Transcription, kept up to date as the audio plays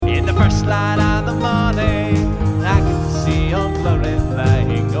first light of the morning, I can see your glory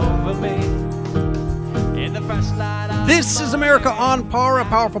flying over me. In the first light of This is America on Par, a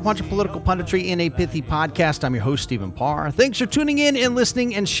powerful punch of political punditry in a pithy podcast. I'm your host, Stephen Parr. Thanks for tuning in and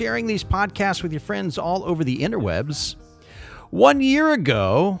listening and sharing these podcasts with your friends all over the interwebs. 1 year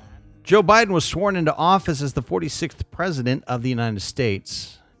ago, Joe Biden was sworn into office as the 46th president of the United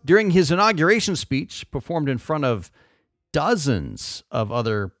States. During his inauguration speech, performed in front of dozens of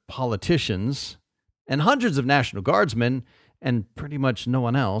other politicians and hundreds of National Guardsmen and pretty much no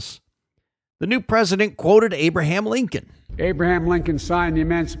one else, the new president quoted Abraham Lincoln. Abraham Lincoln signed the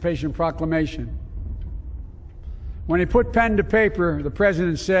Emancipation Proclamation. When he put pen to paper, the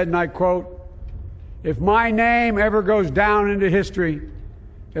president said, and I quote, "If my name ever goes down into history,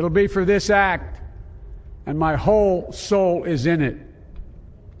 it'll be for this act, and my whole soul is in it."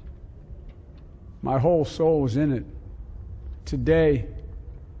 My whole soul is in it. Today,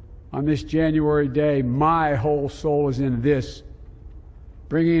 on this January day, my whole soul is in this,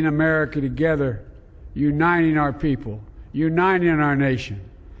 bringing America together, uniting our people, uniting our nation.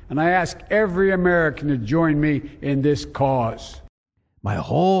 And I ask every American to join me in this cause. My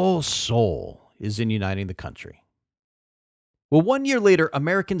whole soul is in uniting the country. Well, 1 year later,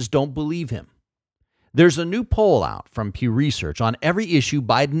 Americans don't believe him. There's a new poll out from Pew Research on every issue.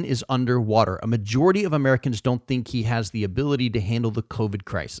 Biden is underwater. A majority of Americans don't think he has the ability to handle the COVID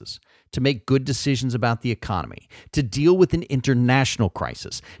crisis, to make good decisions about the economy, to deal with an international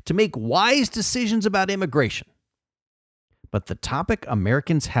crisis, to make wise decisions about immigration. But the topic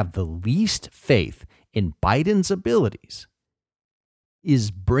Americans have the least faith in Biden's abilities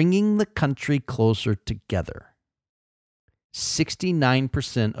is bringing the country closer together.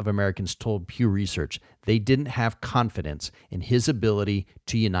 69% of Americans told Pew Research they didn't have confidence in his ability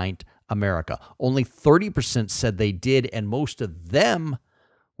to unite America. Only 30% said they did, and most of them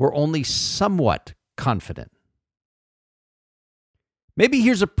were only somewhat confident. Maybe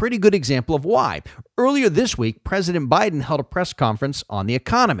here's a pretty good example of why. Earlier this week, President Biden held a press conference on the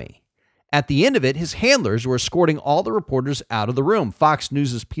economy. At the end of it, his handlers were escorting all the reporters out of the room. Fox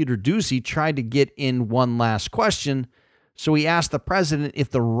News' Peter Doocy tried to get in one last question, so he asked the president if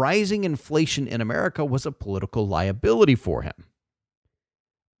the rising inflation in America was a political liability for him.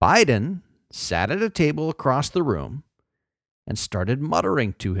 Biden sat at a table across the room and started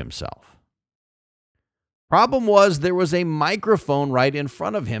muttering to himself. Problem was, there was a microphone right in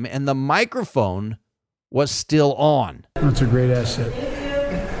front of him, and the microphone was still on. That's a great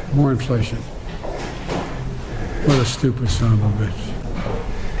asset. More inflation. What a stupid son of a bitch.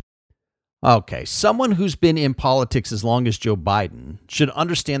 Okay, someone who's been in politics as long as Joe Biden should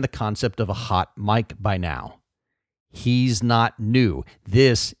understand the concept of a hot mic by now. He's not new.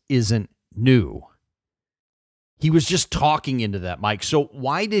 This isn't new. He was just talking into that mic, so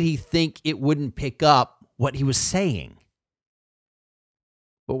why did he think it wouldn't pick up what he was saying?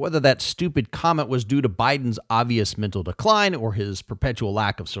 But whether that stupid comment was due to Biden's obvious mental decline or his perpetual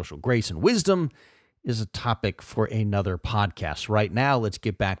lack of social grace and wisdom is a topic for another podcast. Right now, let's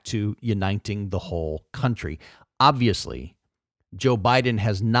get back to uniting the whole country. Obviously, Joe Biden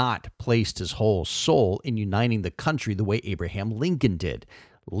has not placed his whole soul in uniting the country the way Abraham Lincoln did.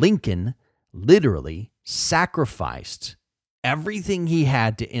 Lincoln literally sacrificed everything he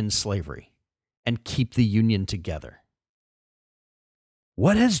had to end slavery and keep the Union together.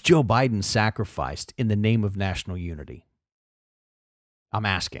 What has Joe Biden sacrificed in the name of national unity? I'm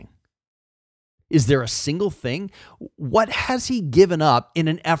asking. Is there a single thing? What has he given up in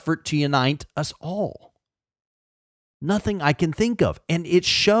an effort to unite us all? Nothing I can think of, and it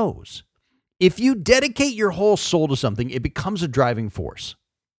shows. If you dedicate your whole soul to something, it becomes a driving force.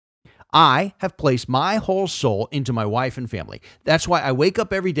 I have placed my whole soul into my wife and family. That's why I wake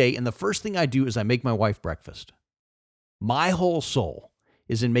up every day, and the first thing I do is I make my wife breakfast. My whole soul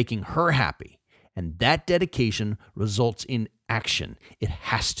is in making her happy, and that dedication results in action. It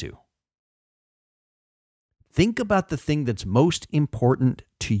has to. Think about the thing that's most important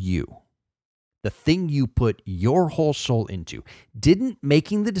to you, the thing you put your whole soul into. Didn't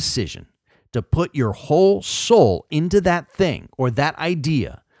making the decision to put your whole soul into that thing or that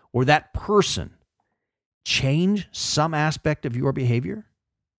idea or that person change some aspect of your behavior?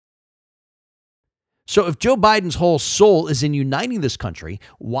 So if Joe Biden's whole soul is in uniting this country,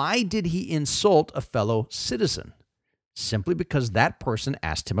 why did he insult a fellow citizen? Simply because that person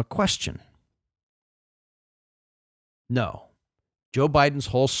asked him a question. No, Joe Biden's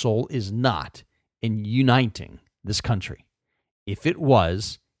whole soul is not in uniting this country. If it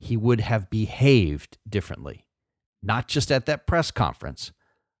was, he would have behaved differently, not just at that press conference,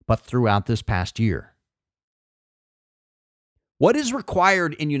 but throughout this past year. What is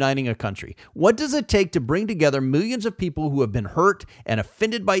required in uniting a country? What does it take to bring together millions of people who have been hurt and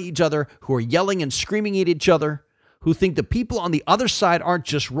offended by each other, who are yelling and screaming at each other, who think the people on the other side aren't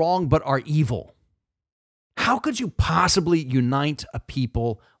just wrong, but are evil? How could you possibly unite a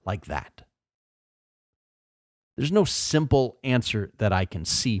people like that? There's no simple answer that I can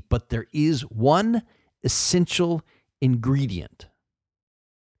see, but there is one essential ingredient: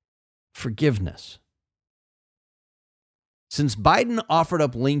 forgiveness. Since Biden offered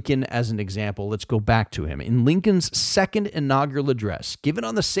up Lincoln as an example, let's go back to him. In Lincoln's second inaugural address, given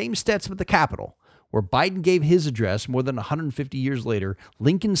on the same steps at the Capitol, where Biden gave his address more than 150 years later,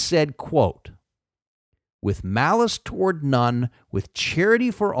 Lincoln said, quote, "With malice toward none, with charity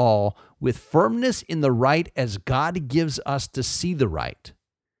for all, with firmness in the right as God gives us to see the right,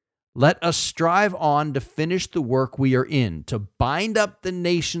 let us strive on to finish the work we are in, to bind up the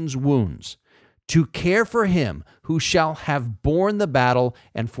nation's wounds, to care for him who shall have borne the battle,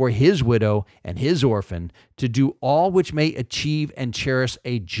 and for his widow and his orphan, to do all which may achieve and cherish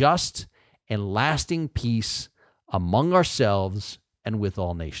a just and lasting peace among ourselves and with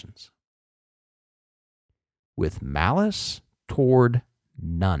all nations." With malice toward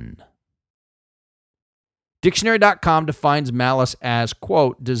none. Dictionary.com defines malice as,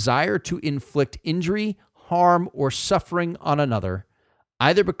 quote, desire to inflict injury, harm, or suffering on another,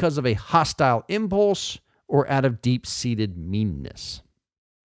 either because of a hostile impulse or out of deep-seated meanness.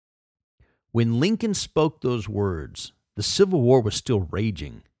 When Lincoln spoke those words, the Civil War was still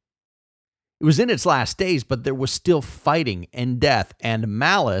raging. It was in its last days, but there was still fighting and death and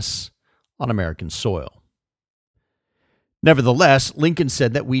malice on American soil. Nevertheless, Lincoln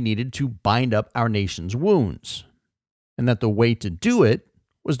said that we needed to bind up our nation's wounds, and that the way to do it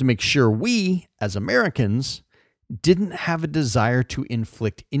was to make sure we, as Americans, didn't have a desire to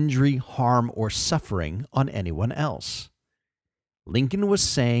inflict injury, harm, or suffering on anyone else. Lincoln was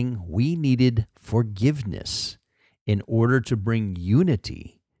saying we needed forgiveness in order to bring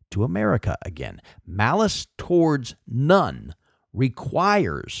unity to America again. Malice towards none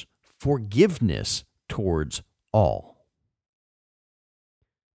requires forgiveness towards all.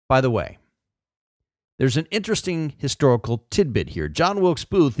 By the way, there's an interesting historical tidbit here. John Wilkes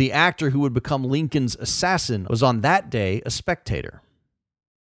Booth, the actor who would become Lincoln's assassin, was on that day a spectator.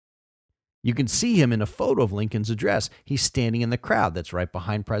 You can see him in a photo of Lincoln's address. He's standing in the crowd that's right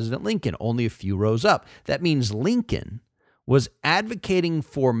behind President Lincoln, only a few rows up. That means Lincoln was advocating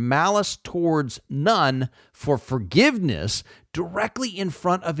for malice towards none, for forgiveness, directly in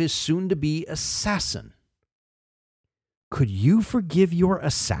front of his soon-to-be assassin. Could you forgive your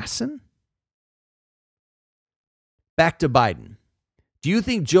assassin? Back to Biden. Do you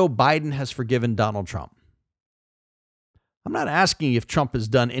think Joe Biden has forgiven Donald Trump? I'm not asking if Trump has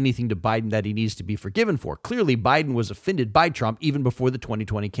done anything to Biden that he needs to be forgiven for. Clearly, Biden was offended by Trump even before the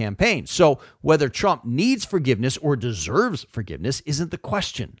 2020 campaign. So whether Trump needs forgiveness or deserves forgiveness isn't the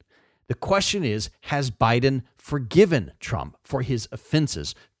question. The question is, has Biden forgiven Trump for his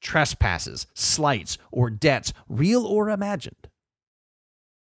offenses, trespasses, slights, or debts, real or imagined?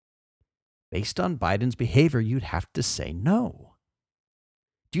 Based on Biden's behavior, you'd have to say no.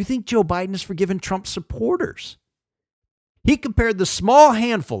 Do you think Joe Biden has forgiven Trump's supporters? He compared the small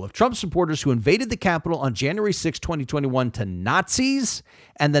handful of Trump supporters who invaded the Capitol on January 6, 2021 to Nazis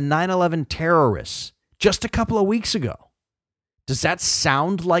and the 9/11 terrorists just a couple of weeks ago. Does that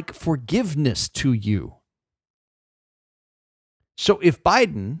sound like forgiveness to you? So if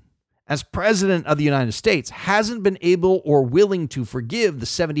Biden, as president of the United States, hasn't been able or willing to forgive the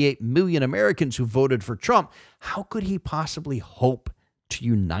 78 million Americans who voted for Trump, how could he possibly hope to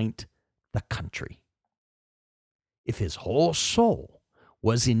unite the country? If his whole soul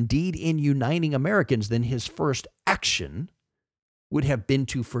was indeed in uniting Americans, then his first action would have been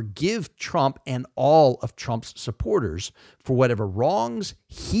to forgive Trump and all of Trump's supporters for whatever wrongs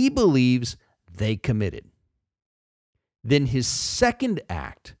he believes they committed. Then his second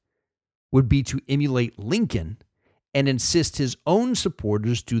act would be to emulate Lincoln and insist his own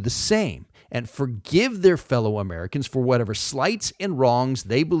supporters do the same and forgive their fellow Americans for whatever slights and wrongs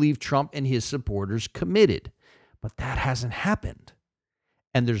they believe Trump and his supporters committed. But that hasn't happened.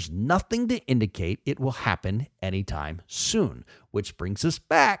 And there's nothing to indicate it will happen anytime soon, which brings us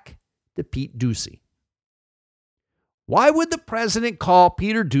back to Pete Doocy. Why would the president call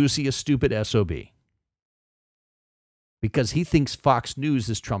Peter Doocy a stupid SOB? Because he thinks Fox News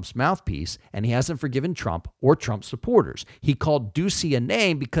is Trump's mouthpiece and he hasn't forgiven Trump or Trump supporters. He called Doocy a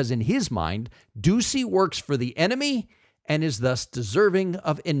name because in his mind, Doocy works for the enemy and is thus deserving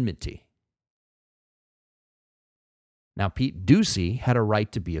of enmity. Now, Pete Doocy had a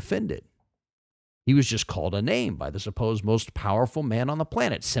right to be offended. He was just called a name by the supposed most powerful man on the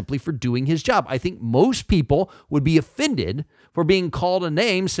planet simply for doing his job. I think most people would be offended for being called a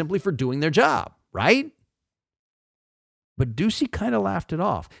name simply for doing their job, right? But Doocy kind of laughed it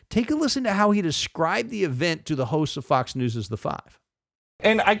off. Take a listen to how he described the event to the hosts of Fox News' The Five.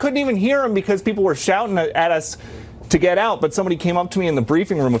 And I couldn't even hear him because people were shouting at us to get out. But somebody came up to me in the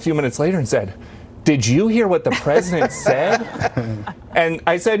briefing room a few minutes later and said, "Did you hear what the president said?" And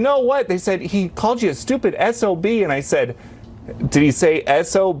I said, "No, what?" They said, "He called you a stupid SOB." And I said, "Did he say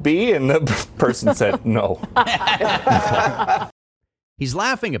SOB?" And the person said, "No." He's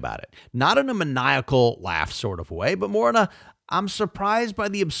laughing about it, not in a maniacal laugh sort of way, but more in a "I'm surprised by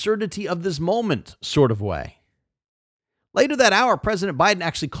the absurdity of this moment" sort of way. Later that hour, President Biden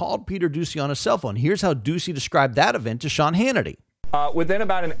actually called Peter Doocy on his cell phone. Here's how Doocy described that event to Sean Hannity. Within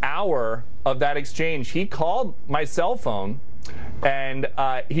about an hour of that exchange, he called my cell phone and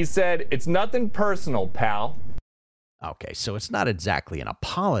he said, "It's nothing personal, pal." Okay, so it's not exactly an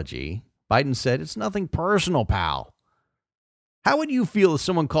apology. Biden said, "It's nothing personal, pal." How would you feel if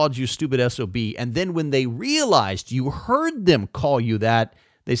someone called you stupid SOB and then when they realized you heard them call you that,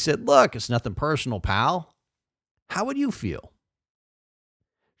 they said, "Look, it's nothing personal, pal"? How would you feel?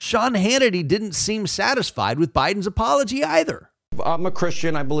 Sean Hannity didn't seem satisfied with Biden's apology either. I'm a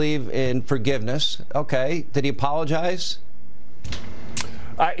Christian. I believe in forgiveness. Okay. Did he apologize?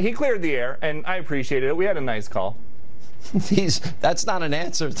 He cleared the air, and I appreciated it. We had a nice call. That's not an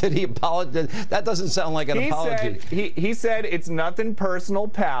answer. Did he apologize? That doesn't sound like an apology. He said, "It's nothing personal,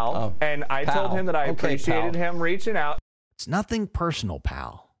 pal." Oh, and I told him that I appreciated him reaching out. It's nothing personal,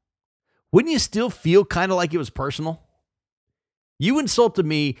 pal. Wouldn't you still feel kind of like it was personal? You insulted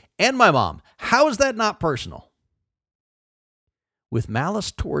me and my mom. How is that not personal? With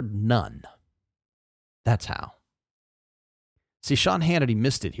malice toward none. That's how. See, Sean Hannity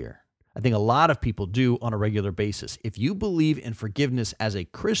missed it here. I think a lot of people do on a regular basis. If you believe in forgiveness as a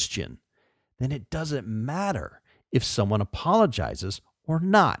Christian, then it doesn't matter if someone apologizes or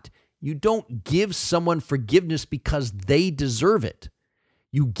not. You don't give someone forgiveness because they deserve it.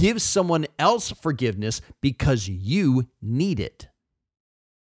 You give someone else forgiveness because you need it.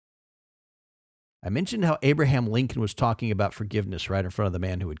 I mentioned how Abraham Lincoln was talking about forgiveness right in front of the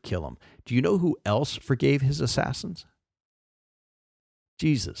man who would kill him. Do you know who else forgave his assassins?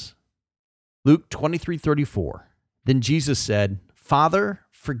 Jesus. Luke 23:34. Then Jesus said, "Father,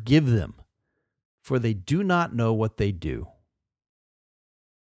 forgive them, for they do not know what they do."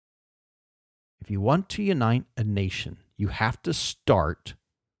 If you want to unite a nation, you have to start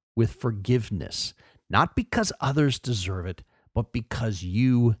with forgiveness, not because others deserve it, but because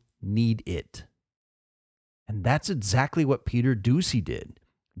you need it. And that's exactly what Peter Doocy did.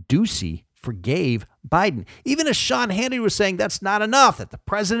 Doocy forgave Biden. Even as Sean Hannity was saying that's not enough, that the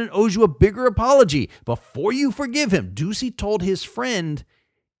president owes you a bigger apology. Before you forgive him, Doocy told his friend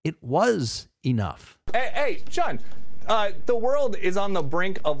it was enough. Hey, Sean. The world is on the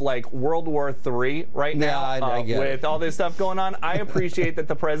brink of like World War III right now. I get with it. all this stuff going on. I appreciate that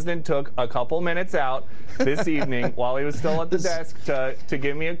the president took a couple minutes out this evening while he was still at the desk to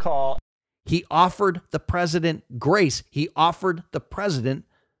give me a call. He offered the president grace. He offered the president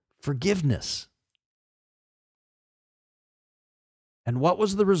forgiveness. And what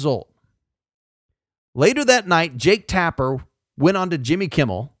was the result? Later that night, Jake Tapper went on to Jimmy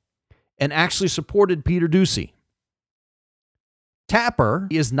Kimmel and actually supported Peter Doocy. Tapper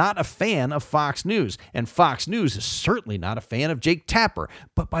is not a fan of Fox News, and Fox News is certainly not a fan of Jake Tapper.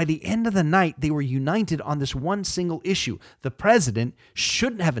 But by the end of the night, they were united on this one single issue. The president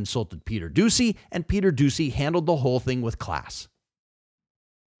shouldn't have insulted Peter Doocy, and Peter Doocy handled the whole thing with class.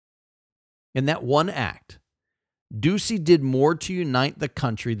 In that one act, Doocy did more to unite the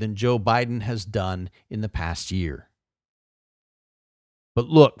country than Joe Biden has done in the past year. But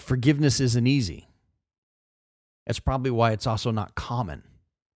look, forgiveness isn't easy. That's probably why it's also not common.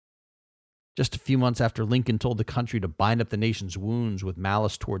 Just a few months after Lincoln told the country to bind up the nation's wounds with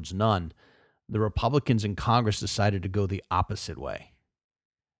malice towards none, the Republicans in Congress decided to go the opposite way.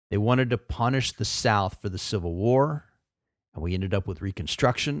 They wanted to punish the South for the Civil War, and we ended up with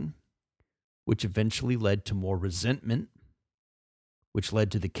Reconstruction, which eventually led to more resentment, which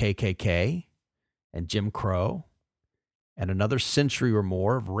led to the KKK and Jim Crow, and another century or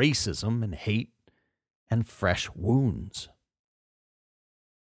more of racism and hate and fresh wounds.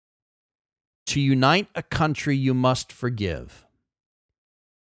 To unite a country, you must forgive.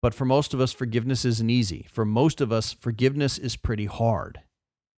 But for most of us, forgiveness isn't easy. For most of us, forgiveness is pretty hard.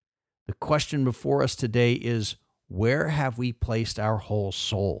 The question before us today is, where have we placed our whole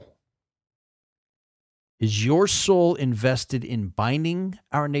soul? Is your soul invested in binding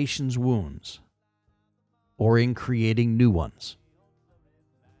our nation's wounds? or in creating new ones.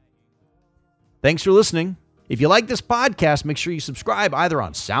 Thanks for listening. If you like this podcast, make sure you subscribe either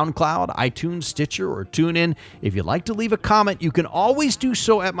on SoundCloud, iTunes, Stitcher, or TuneIn. If you'd like to leave a comment, you can always do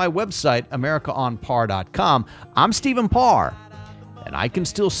so at my website, AmericaOnPar.com. I'm Stephen Parr, and I can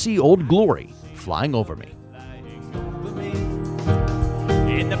still see Old Glory flying over me.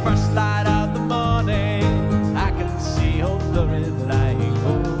 In the first light of